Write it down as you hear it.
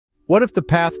What if the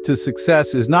path to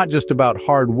success is not just about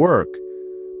hard work,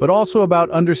 but also about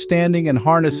understanding and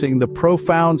harnessing the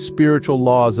profound spiritual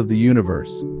laws of the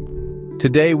universe?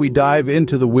 Today we dive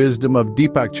into the wisdom of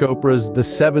Deepak Chopra's The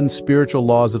 7 Spiritual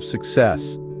Laws of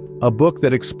Success, a book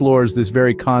that explores this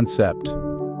very concept.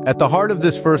 At the heart of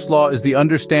this first law is the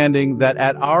understanding that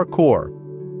at our core,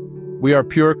 we are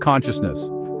pure consciousness.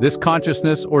 This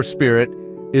consciousness, or spirit,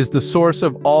 is the source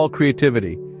of all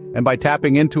creativity, and by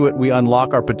tapping into it, we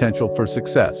unlock our potential for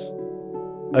success.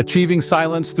 Achieving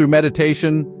silence through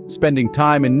meditation, spending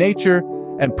time in nature,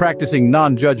 and practicing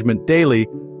non-judgment daily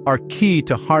are key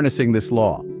to harnessing this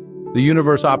law. The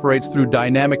universe operates through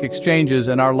dynamic exchanges,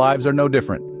 and our lives are no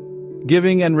different.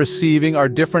 Giving and receiving are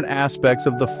different aspects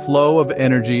of the flow of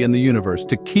energy in the universe.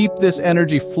 To keep this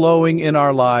energy flowing in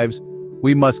our lives,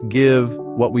 we must give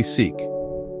what we seek.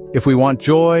 If we want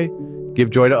joy, give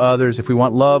joy to others. If we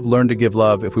want love, learn to give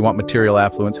love. If we want material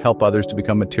affluence, help others to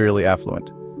become materially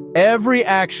affluent. Every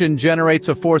action generates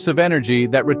a force of energy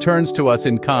that returns to us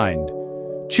in kind.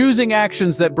 Choosing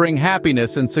actions that bring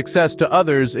happiness and success to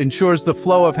others ensures the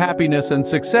flow of happiness and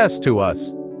success to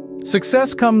us.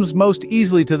 Success comes most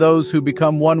easily to those who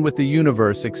become one with the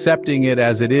universe, accepting it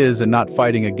as it is and not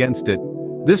fighting against it.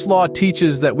 This law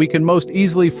teaches that we can most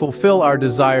easily fulfill our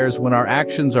desires when our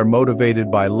actions are motivated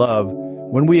by love,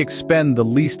 when we expend the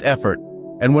least effort,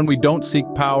 and when we don't seek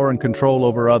power and control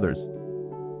over others.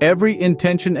 Every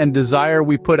intention and desire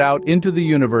we put out into the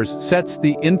universe sets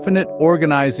the infinite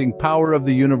organizing power of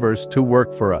the universe to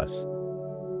work for us.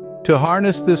 To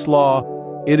harness this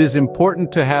law, it is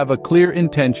important to have a clear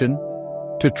intention,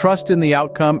 to trust in the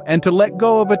outcome, and to let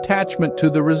go of attachment to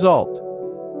the result.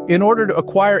 In order to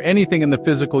acquire anything in the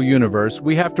physical universe,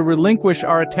 we have to relinquish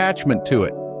our attachment to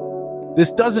it.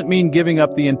 This doesn't mean giving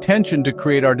up the intention to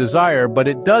create our desire, but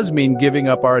it does mean giving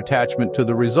up our attachment to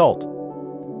the result.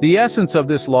 The essence of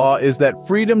this law is that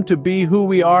freedom to be who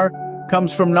we are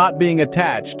comes from not being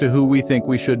attached to who we think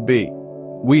we should be.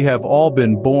 We have all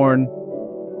been born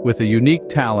with a unique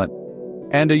talent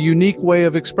and a unique way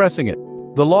of expressing it.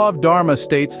 The law of Dharma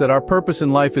states that our purpose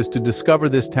in life is to discover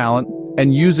this talent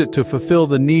and use it to fulfill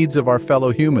the needs of our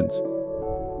fellow humans.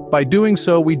 By doing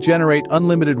so, we generate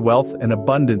unlimited wealth and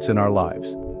abundance in our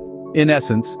lives. In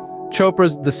essence,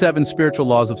 Chopra's The 7 Spiritual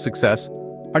Laws of Success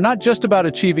are not just about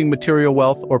achieving material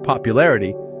wealth or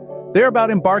popularity. They're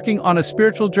about embarking on a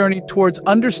spiritual journey towards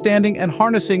understanding and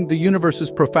harnessing the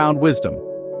universe's profound wisdom.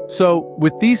 So,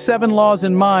 with these 7 laws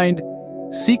in mind,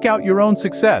 seek out your own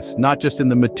success, not just in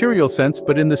the material sense,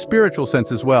 but in the spiritual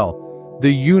sense as well.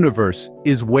 The universe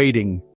is waiting.